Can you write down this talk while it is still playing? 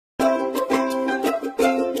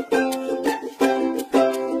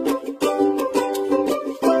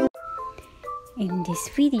this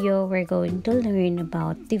video, we're going to learn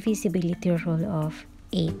about divisibility rule of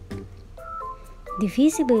 8.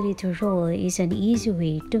 Divisibility rule is an easy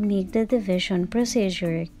way to make the division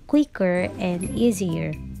procedure quicker and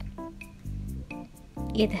easier.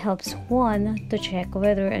 It helps one to check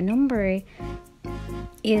whether a number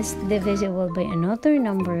is divisible by another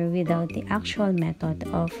number without the actual method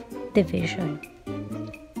of division.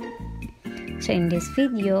 So in this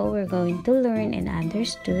video, we're going to learn and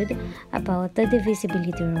understood about the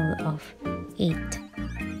divisibility rule of 8.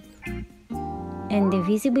 And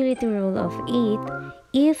divisibility rule of 8,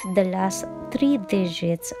 if the last 3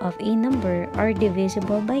 digits of a number are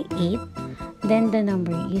divisible by 8, then the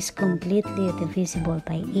number is completely divisible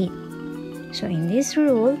by 8. So in this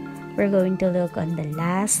rule, we're going to look on the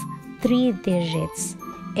last 3 digits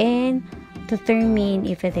and determine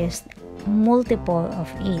if it is multiple of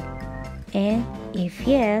 8. And if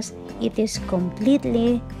yes, it is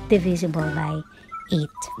completely divisible by 8.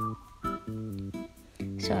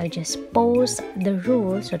 So I just post the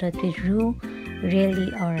rule so that we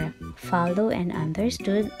really are follow and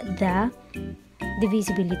understood the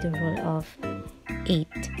divisibility rule of 8.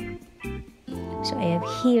 So I have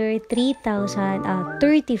here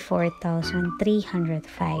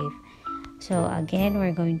 34,305. So again,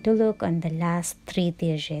 we're going to look on the last 3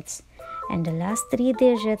 digits. And the last 3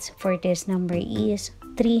 digits for this number is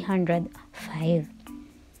 305.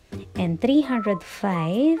 And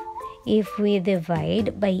 305, if we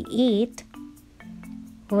divide by 8,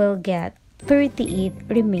 we'll get 38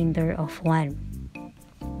 remainder of 1.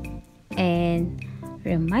 And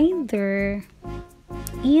reminder,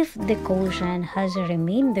 if the quotient has a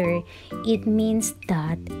remainder, it means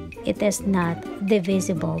that it is not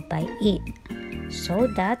divisible by 8. So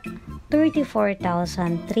that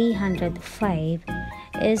 34,305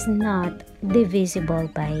 is not divisible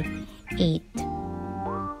by 8.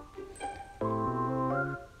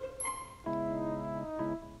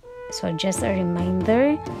 So just a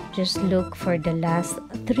reminder, just look for the last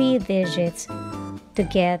 3 digits to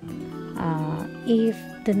get if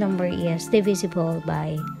the number is divisible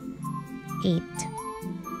by 8.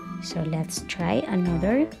 So let's try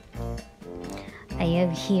another. I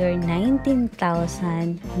have here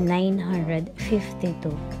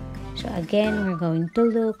 19,952. So again, we're going to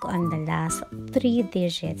look on the last 3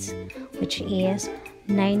 digits, which is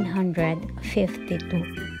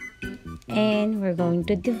 952. And we're going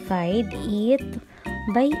to divide it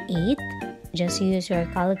by 8. Just use your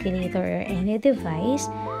calculator or any device,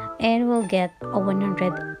 and we'll get a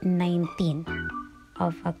 119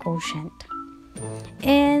 of a quotient.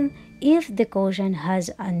 And if the quotient has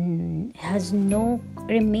no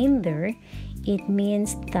remainder, it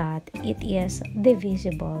means that it is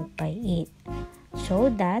divisible by 8. So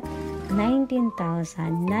that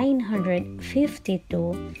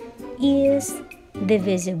 19,952 is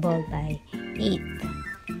divisible by 8.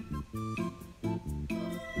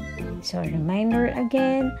 So reminder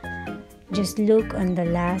again, just look on the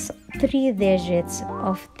last 3 digits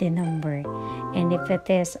of the number. And if it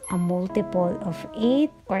is a multiple of 8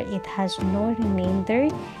 or it has no remainder,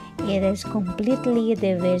 it is completely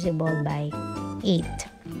divisible by 8.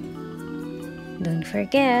 Don't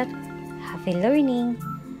forget, happy learning,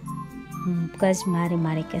 because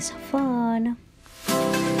mathematics is fun.